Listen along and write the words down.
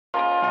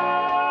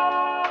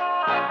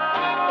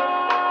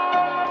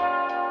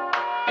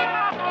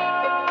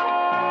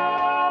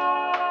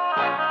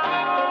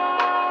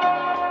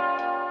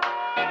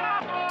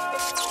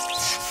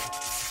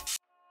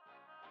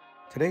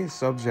Today's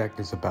subject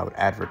is about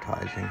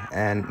advertising,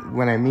 and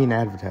when I mean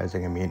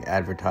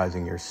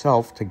advertising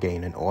yourself to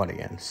gain an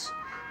audience.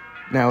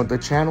 Now, the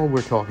channel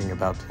we're talking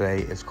about today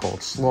is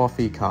called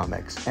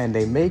SlothieComics, and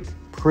they make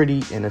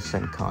pretty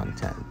innocent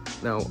content.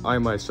 Now, I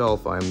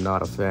myself, I'm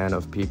not a fan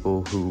of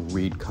people who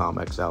read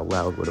comics out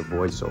loud with a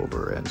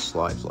voiceover and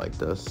slides like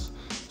this.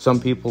 Some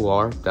people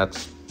are,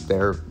 that's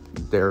their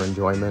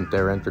enjoyment,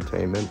 their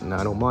entertainment, and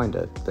I don't mind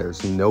it.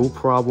 There's no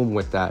problem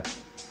with that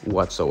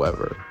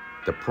whatsoever.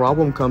 The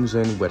problem comes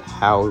in with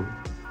how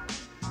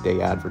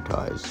they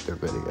advertise their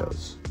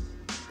videos.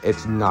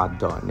 It's not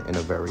done in a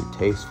very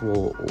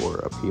tasteful or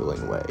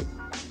appealing way.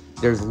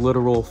 There's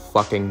literal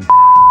fucking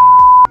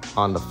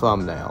on the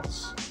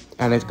thumbnails.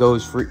 And it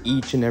goes for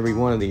each and every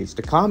one of these.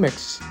 The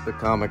comics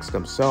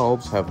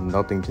themselves have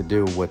nothing to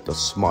do with the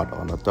smut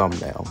on the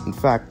thumbnail. In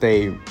fact,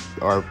 they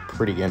are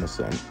pretty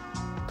innocent.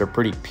 They're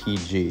pretty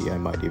PG, I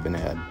might even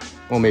add.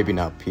 Well, maybe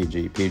not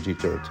PG,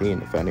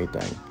 PG-13 if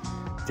anything.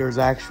 There's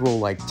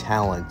actual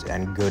talent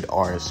and good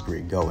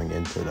artistry going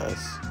into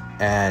this.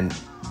 And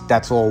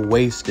that's all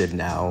wasted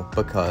now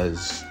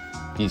because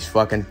these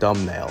fucking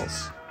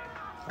thumbnails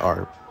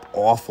are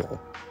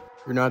awful.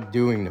 You're not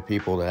doing the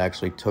people that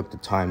actually took the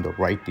time to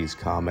write these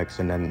comics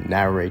and then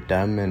narrate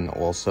them and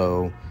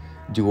also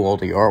do all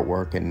the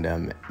artwork in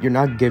them. You're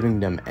not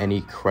giving them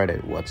any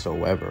credit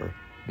whatsoever.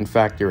 In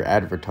fact, you're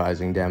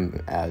advertising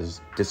them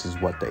as this is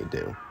what they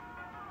do.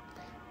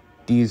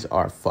 These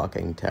are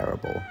fucking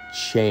terrible.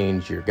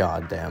 Change your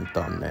goddamn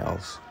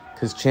thumbnails.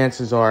 Because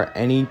chances are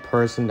any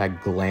person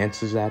that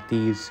glances at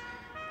these,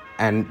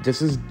 and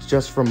this is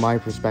just from my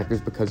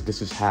perspective because this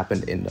has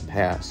happened in the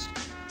past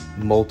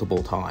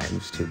multiple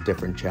times to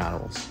different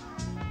channels.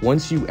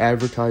 Once you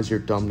advertise your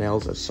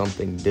thumbnails as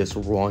something this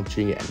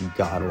raunchy and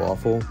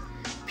god-awful,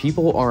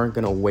 people aren't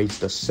gonna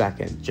waste a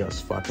second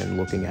just fucking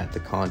looking at the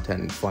content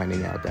and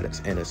finding out that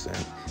it's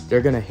innocent. They're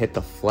gonna hit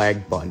the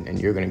flag button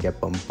and you're gonna get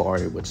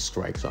bombarded with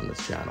strikes on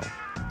this channel.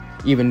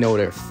 Even though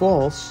they're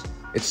false,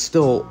 it's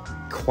still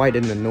quite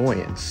an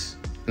annoyance,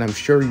 and I'm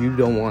sure you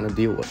don't want to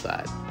deal with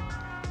that.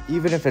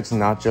 Even if it's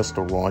not just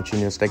the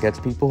raunchiness that gets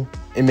people,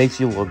 it makes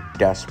you look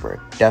desperate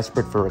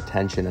for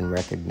attention and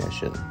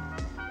recognition.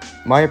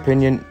 My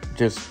opinion,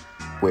 just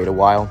wait a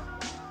while.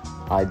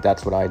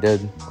 That's what I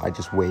did. I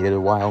just waited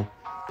a while.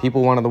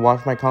 People wanted to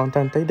watch my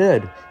content, they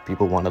did.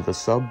 People wanted to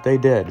sub, they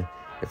did.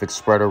 If it's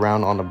spread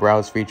around on the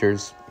browse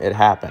features, it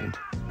happened.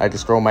 I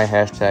just throw my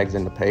hashtags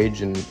in the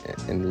page and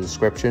in the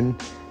description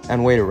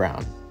and wait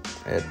around.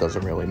 It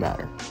doesn't really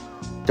matter.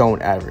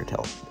 Don't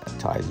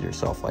advertise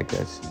yourself like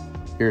this.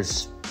 You're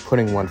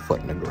putting one foot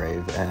in the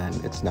grave,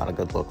 and it's not a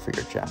good look for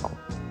your channel.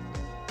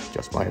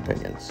 Just my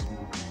opinions.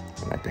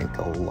 And I think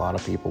a lot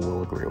of people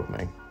will agree with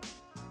me.